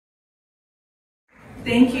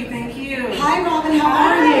Thank you, thank you. Hi, Robin, how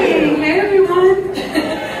are you? Hey, everyone.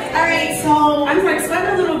 All right, so I'm like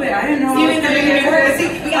sweating a little bit. I didn't know I was we coming in for this.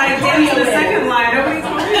 We got Like, into the second line. Nobody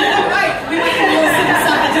told me that. Right, we went a little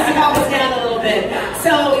something just to calm us down a little bit.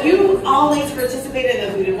 So you always participated in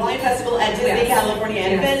the Food and Wine Festival at Disney California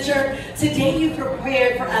Adventure. Today you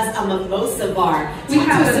prepared for us a mimosa bar. We have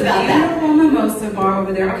Talk to us a about that. beautiful mimosa bar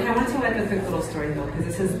over there. Okay, I want to tell like a quick little story though, because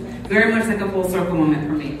this is very much like a full circle moment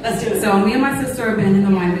for me. Let's do it. So me and my sister have been in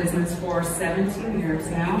the wine business for 17 years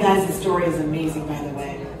now. You guys, the story is amazing, by the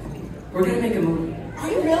way. We're gonna make a movie. Are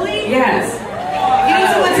you really? Yes. You need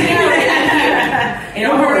someone to hear it. You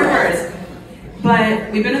don't heard it first.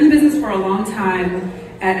 But we've been in the business for a long time.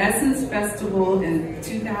 At Essence Festival in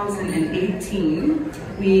 2018,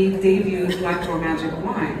 we debuted Black Girl Magic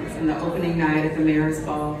Wines in the opening night at the Mayor's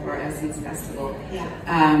Ball for Essence Festival. Yeah.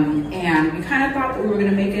 And we kind of thought that we were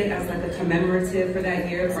going to make it as like a commemorative for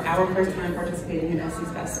that year, for our first time participating in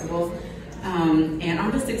Essence Festival. And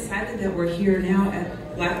I'm just excited that we're here now at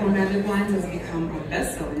Black Girl Magic Wines has become our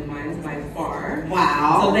best-selling wines by far.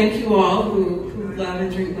 Wow. So thank you all who love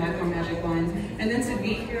and drink Black Girl Magic Wines. And then to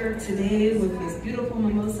be here today with this beautiful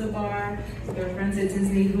mimosa bar, with our friends at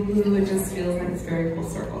Disney Hulu, it just feels like it's very full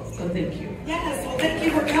circle. So thank you. Yes, well thank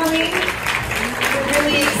you for coming. We're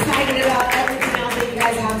really excited about everything else that you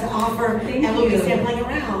guys have to offer. And we'll be sampling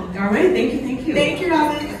around. All right, thank you, thank you. Thank you,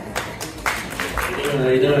 Robin. How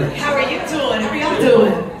you doing? How are you doing? How are y'all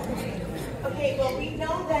doing? Okay, well we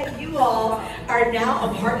know that you all are now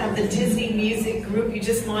a part of the Disney Music Group. You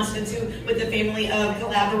just launched into with the family of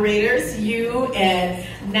collaborators. You and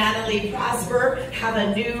Natalie Prosper have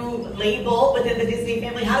a new label within the Disney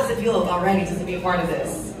family. How does it feel already to be a part of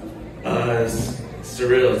this? It's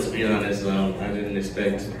surreal, to be honest. I didn't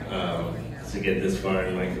expect to get this far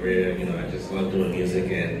in my career. You know, I just love doing music,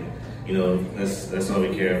 and you know that's all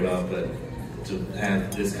we care about. But to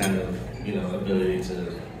have this kind of ability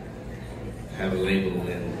to have a label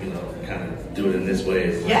and kind of do it in this way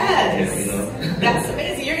is yes, yeah, that's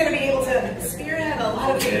amazing. You're going to be able to spearhead a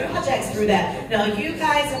lot of big projects through that. Now, you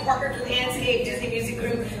guys have partnered with Landscape Disney Music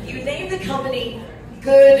Group. You named the company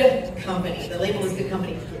Good Company. The label is Good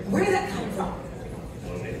Company. Where did that come from?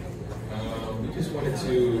 We just wanted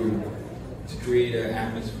to create an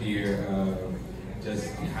atmosphere of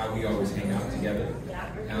just how we always hang out together,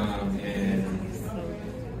 and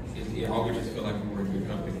it always just felt like we were a good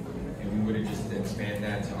company. And we would have just expand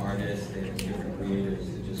that to artists and different creators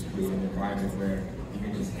to just create an environment where you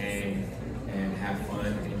can just hang and have fun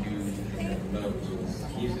and do the thing that we love, which is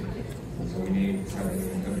music. So we need to have a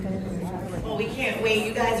company. Well, we can't wait.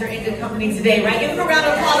 You guys are in Good Company today, right? Give them a round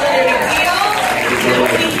of applause underneath you.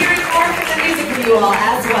 We'll be hearing more from the music from you all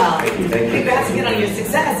as well. Thank you. Congrats again on your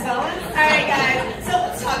success, fellas. All right, guys. So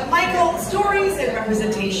let's talk. Michael, stories and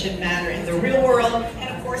representation matter in the real world and,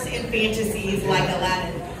 of course, in fantasies like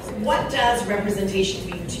Aladdin. What does representation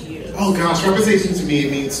mean to you? Oh gosh, representation to me,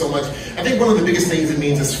 it means so much. I think one of the biggest things it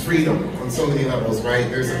means is freedom on so many levels, right?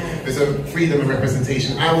 There's a freedom of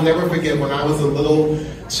representation. I will never forget when I was a little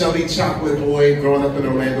chubby chocolate boy growing up in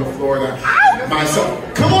Orlando, Florida.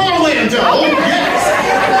 Come on, Orlando! Yes!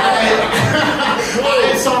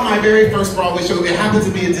 I saw my very first Broadway show. It happened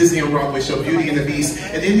to be a Disney on Broadway show, Beauty and the Beast.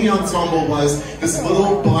 And in the ensemble was this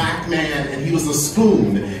little black man, and he was a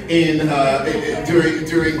spoon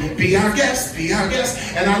during Be Our Guest, Be Our Guest.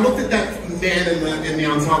 And I looked at that man in the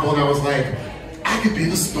ensemble, and I was like, I could be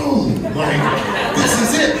the spoon. Like, this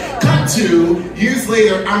is it. Cut to, years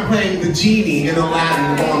later, I'm playing the genie in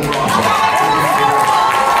Aladdin on Broadway.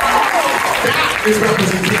 That is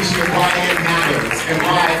representation and why it matters and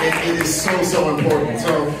why it is so important.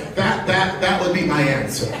 So that would be my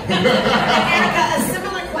answer. Erica, a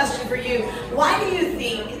similar question for you. Why do you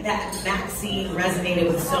think that Maxine resonated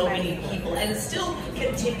with so many people and still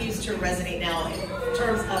continues to resonate now in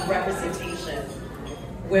terms of representation?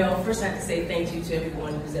 Well, first I have to say thank you to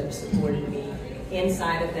everyone who's ever supported me.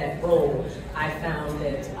 Inside of that role, I found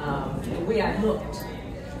that the way I looked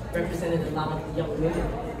represented a lot of young women,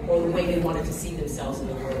 or the way they wanted to see themselves in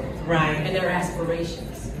the world. Right. And their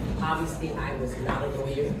aspirations. Obviously, I was not a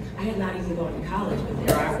lawyer. I had not even gone to college, but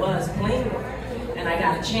there I was playing one. And I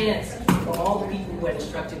got a chance for all the people who had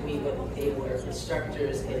instructed me, whether they were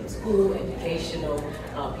instructors in school, educational,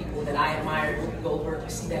 people that I admired, Whoopi Goldberg, you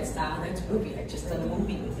see that style, that's Whoopi. I just done a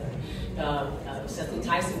movie with her. Cecily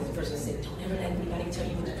Tyson was the person who said, don't ever let anybody tell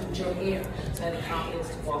you what to do with your hair. So I had the confidence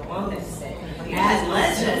to walk on that set. As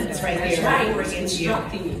legends right That's there. right.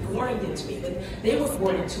 Instructing me, pouring into me. But they were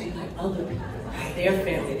poured into like other people. Their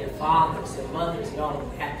family, their fathers, their mothers, and all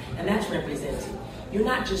of that. And that's representing. you're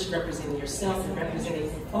not just representing yourself, you're representing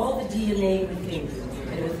all the DNA within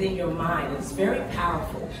you and within your mind. It's very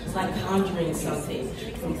powerful. It's like conjuring something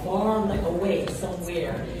from far away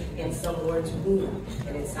somewhere in someone's womb,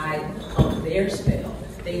 and inside of their spell,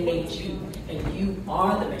 they made you, and you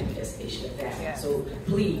are the manifestation of that. Yeah. So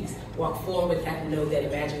please walk forward with that and know that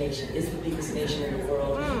imagination is the biggest nation in the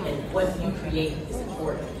world, and what you create is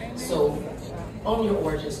important. So own your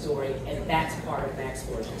origin story, and that's part of Mac's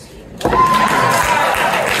origin story. Come on,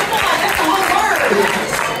 that's the whole word.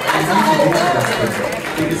 That's the whole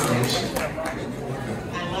word. Biggest nation.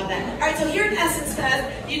 I love that. All right, so here in Essence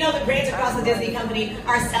Fest, you know the brands across the Disney company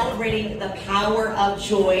are celebrating the power of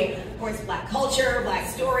joy. Of course, Black culture, Black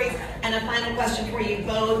stories. And a final question for you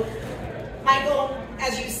both. Michael,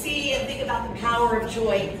 as you see and think about the power of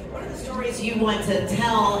joy, what are the stories you want to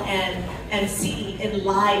tell and see in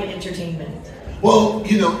live entertainment? Well,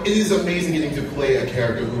 you know, it is amazing getting to play a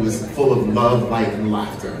character who is full of love, light, and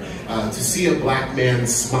laughter. To see a Black man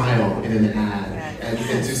smile in an ad,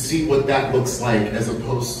 and to see what that looks like as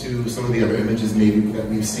opposed to some of the other images maybe that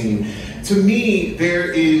we've seen. To me,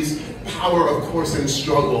 there is power, of course, in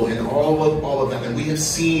struggle and all of that. And we have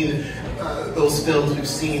seen those films, we've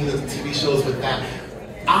seen the TV shows with that.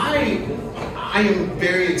 I am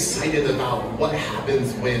very excited about what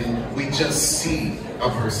happens when we just see a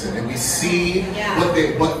person and we see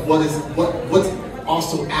what's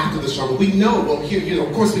also after the struggle. We know, well, here, you know,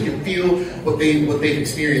 of course we can feel what they've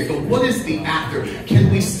experienced, but what is the after? Can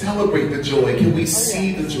we celebrate the joy? Can we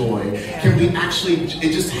see the joy? Can we actually,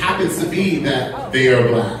 it just happens to be that they are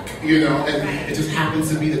Black, you know, and it just happens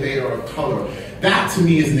to be that they are of color. That to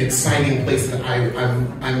me is an exciting place that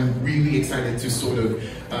I'm really excited to sort of,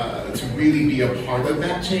 to really be a part of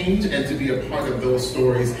that change and to be a part of those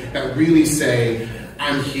stories that really say,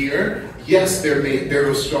 I'm here. Yes, there is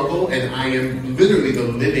a struggle, and I am literally the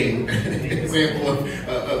living example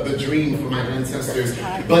of the dream for my ancestors,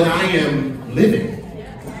 but I am living,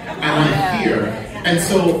 and I'm here. And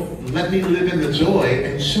so let me live in the joy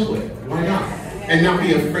and show it. Why not? And not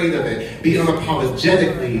be afraid of it. Be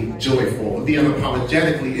unapologetically joyful. Be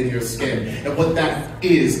unapologetically in your skin. And what that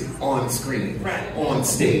is on screen, on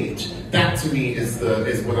stage. That to me is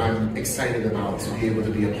what I'm excited about to be able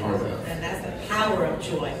to be a part of. And that's the power of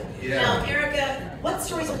joy. Yeah. Now, Erica, what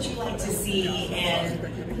stories would you like to see and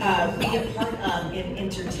be a part of in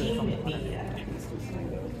entertainment media?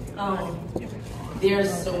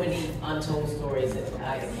 There's so many untold stories that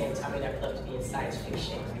I'd love to be in science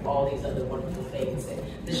fiction, all these other wonderful things,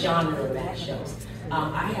 and the genre of that shows.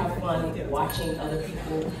 I have fun watching other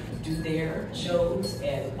people do their shows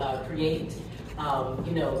and create.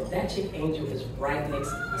 You know, that chick Angel is right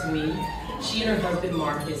next to me. She and her husband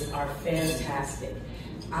Marcus are fantastic.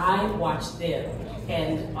 I watch them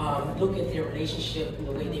and look at their relationship and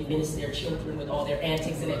the way they menace their children with all their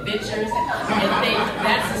antics and adventures, and think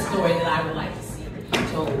that's a story that I would like to see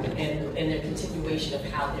told, and their continuation of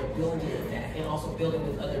how they're building that, and also building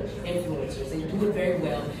with other influencers. They do it very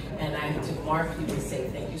well, and I have to Mark you and say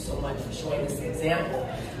thank you so much for showing this example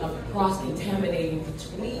of cross-contaminating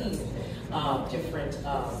between different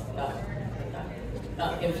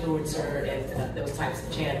influencer and those types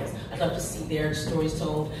of channels. I'd love to see their stories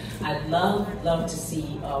told. I'd love to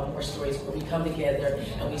see more stories where we come together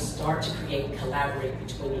and we start to create and collaborate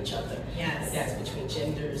between each other. Yes. That's between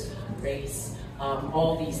genders, race,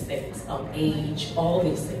 all these things, age, all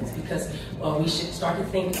these things, because we should start to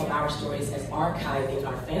think of our stories as archiving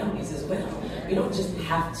our families as well. We don't just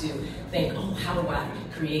have to think, oh, how do I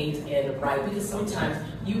create and write? Because sometimes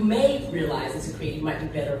you may realize as a creator you might do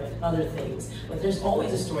better at other things, but there's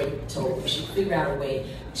always a story told. You should figure out a way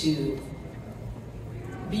to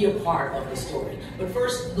be a part of the story. But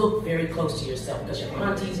first, look very close to yourself, because your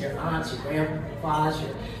aunties, your aunts, your grandpas,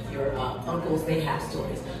 your uncles, they have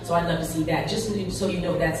stories. So I'd love to see that. Just so you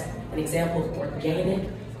know, that's an example of organic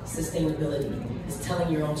sustainability. It's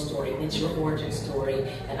telling your own story. It's your origin story,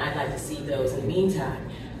 and I'd like to see those. In the meantime,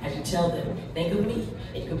 as you tell them, think of me,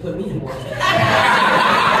 and you can put me in more.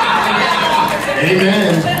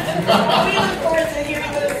 Amen. We look forward to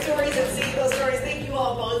hearing those stories and seeing those stories. Thank you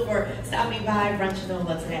all both for stopping by Brunch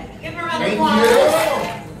NOLA today. Give them a round of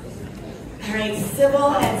applause. All right,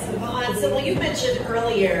 Sybil and Savon. Sybil, you mentioned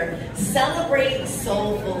earlier celebrating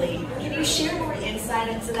soulfully. Can you share more insight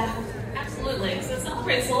into that? Absolutely. So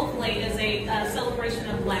Celebrate Soulfully is a celebration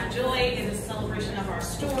of Black joy. It is a celebration of our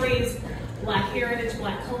stories, Black heritage,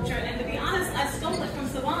 Black culture. And to be honest, I stole it from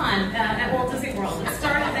Savon at Walt Disney World. It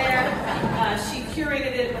started there. She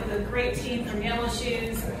curated it with a great team from Yellow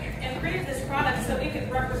Shoes and created this product so it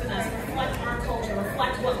could represent us, reflect our culture,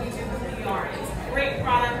 reflect what we do, who we are. It's a great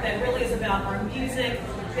product that really is about our music,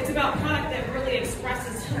 It's about product that really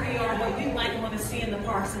expresses who we are, what you like and want to see in the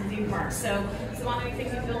parks and theme parks. So, Savannah, anything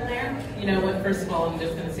you feel there? You know what? First of all, I'm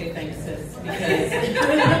just going to say thanks, sis, because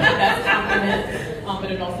that's a compliment,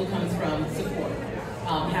 but it also comes from support.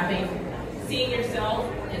 Seeing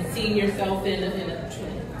yourself in a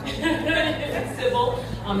civil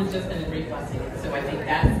has just been a great blessing. So I think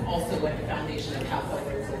that's also what the foundation of how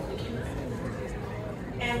Celebrate Soulfully came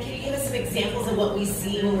from. And can you give us some examples of what we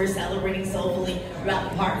see when we're celebrating Soulfully throughout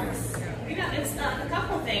the parks? You know, it's a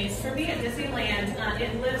couple of things. For me at Disneyland,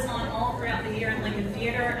 it lives on all throughout the year in Lincoln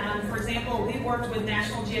Theater. For example, we worked with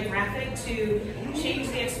National Geographic to change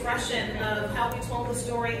the expression of how we told the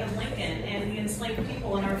story of Lincoln and the enslaved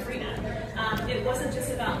people and our freedom. It wasn't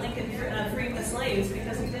just about Lincoln freeing the slaves,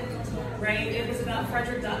 because he didn't, right? It was about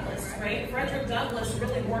Frederick Douglass, right? Frederick Douglass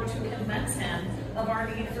really worked to convince him of our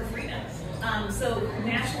need for freedom. So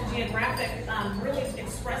National Geographic really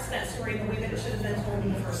expressed that story the way that it should have been told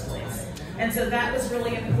in the first place. And so that was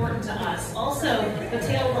really important to us. Also, the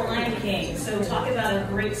Tale of the Lion King. So talk about a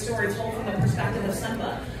great story told from the perspective of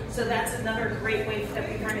Simba. So that's another great way that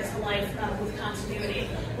we bring it to life with continuity.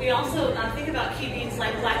 We also think about key themes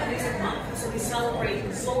like Black Music Month. So we celebrate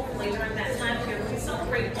Soulfully during that time period. We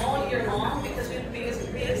celebrate all year long because we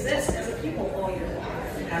exist as a people all year long.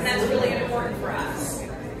 And that's really important for us.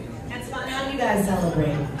 How do you guys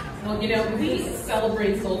celebrate? Well, you know, we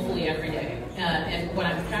celebrate Soulfully every day. And what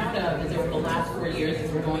I'm proud of is over the last 4 years,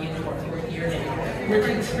 as we're going into our 4th year now, we're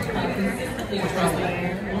consistently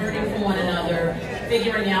growing, learning from one another,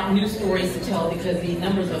 figuring out new stories to tell, because the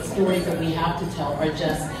numbers of stories that we have to tell are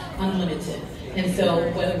just unlimited. And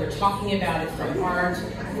so whether we're talking about it from art,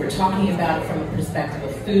 we're talking about it from a perspective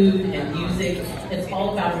of food and music, it's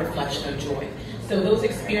all about a reflection of joy. So those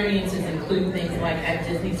experiences include things like at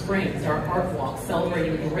Disney Springs, our art walk,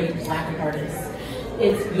 celebrating great Black artists.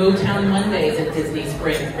 It's Motown Mondays at Disney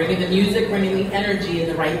Springs, bringing the music, bringing the energy in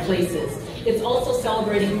the right places. It's also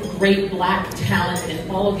celebrating great Black talent in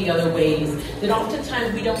all of the other ways that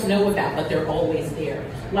oftentimes we don't know about, but they're always there.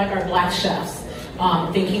 Like our Black chefs,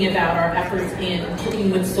 thinking about our efforts in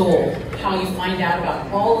Cooking with Soul, how you find out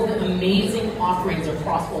about all of the amazing offerings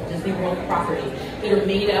across Walt Disney World property that are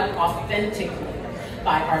made up authentically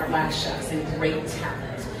by our Black chefs and great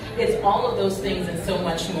talent. It's all of those things and so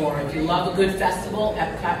much more. If you love a good festival,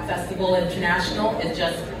 Epcot Festival International is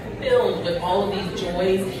just filled with all of these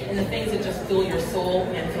joys and the things that just fill your soul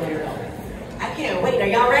and fill your belly. I can't wait. Are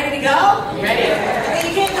y'all ready to go? Ready. Okay,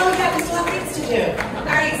 you can't go yet. We still have things to do. All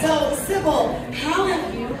right, so Sybil, how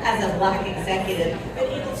have you, as a Black executive, been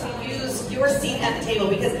able to use your seat at the table?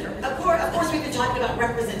 Because of course we've been talking about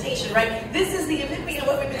representation, right? This is the epitome of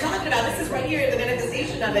what we've been talking about. This is right here, the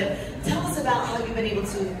manifestation of it. Tell us about how you've been able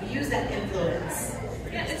to use that influence.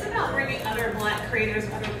 Yeah, it's about bringing other Black creators,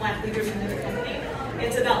 other Black leaders into the company.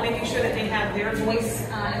 It's about making sure that they have their voice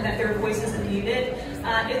and that their voice is needed.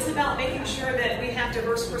 It's about making sure that we have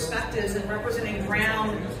diverse perspectives and representing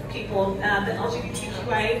brown people, the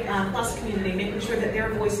LGBTQI plus community, making sure that their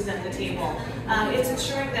voice is at the table. It's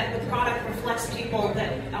ensuring that the product reflects people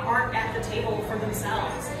that aren't at the table for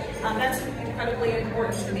themselves. That's incredibly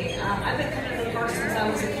important to me. I've been coming to the park since I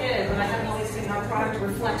was a kid, but I haven't always seen our product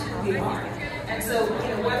reflect who we are. And so,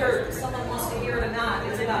 you know, whether someone wants to hear it or not,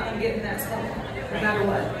 it's about them getting that stuff, no matter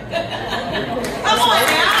what. Come on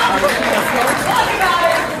now! Talk about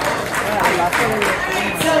it!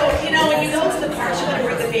 So, you know, when you go to the parks, you want to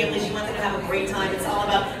bring the families, you want them to have a great time. It's all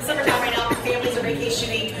about summertime right now, families are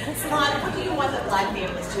vacationing. Salon, what do you want the Black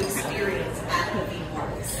families to experience at the theme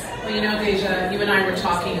parks? Well, you know, Deja, you and I were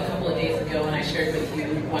talking a couple of days ago, and I shared with you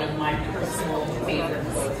one of my personal favorite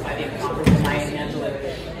quotes by the incomparable Maya Angelou,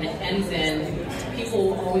 and it ends in,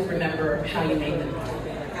 people always remember how you made them feel.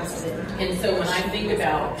 And so when I think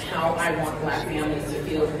about how I want Black families to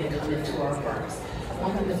feel when they come into our parks, I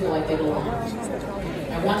want them to feel like they belong.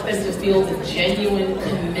 I want them to feel the genuine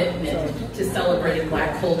commitment to celebrating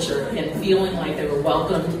Black culture and feeling like they were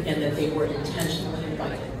welcomed and that they were intentionally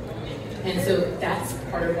invited. And so that's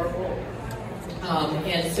part of our role.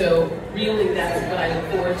 And so really that's what I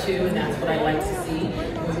look forward to, and that's what I like to see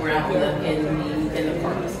when we're out in the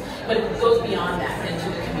parks. But it goes beyond that into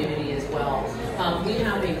the community as well. We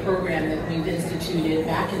have a program that we've instituted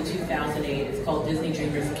back in 2008. It's called Disney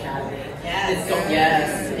Dreamers Academy.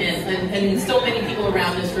 Yes. And so many people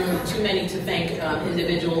around this room, too many to thank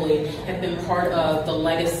individually, have been part of the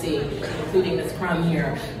legacy, including Ms. Crum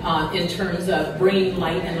here, in terms of bringing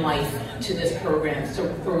light and life to this program,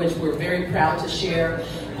 so for which we're very proud to share,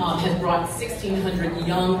 has brought 1,600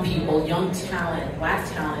 young people, young talent, Black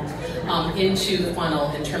talent, into the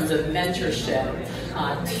funnel in terms of mentorship,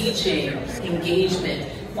 teaching, engagement,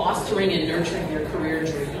 fostering and nurturing their career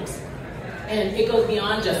dreams. And it goes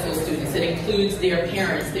beyond just those students. It includes their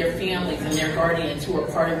parents, their families, and their guardians who are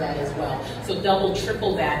part of that as well. So double,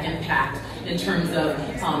 triple that impact in terms of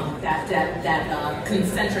that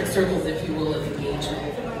concentric circles, if you will, of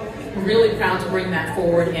engagement. I'm really proud to bring that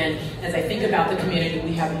forward, and as I think about the community,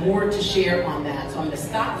 we have more to share on that. So I'm going to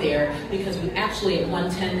stop there because we actually at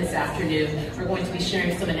 1:10 this afternoon are going to be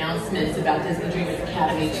sharing some announcements about Disney Dreamers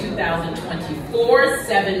Academy 2024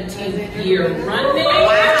 17th year running.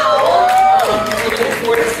 Wow! We look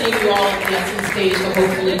forward to seeing you all at the Essence stage, so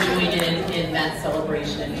hopefully join in that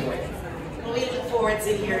celebration and joy. Well, we look forward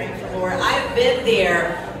to hearing from more. I've been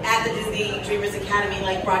there at the Disney Dreamers Academy,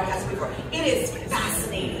 like broadcast before. It is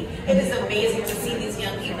fascinating. It is amazing to see these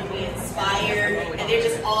young people be inspired, and they're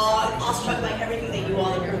just awestruck by everything that you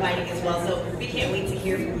all are providing as well. So we can't wait to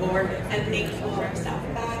hear from more. And thank you for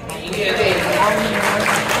stopping by. Thank you.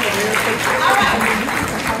 All right.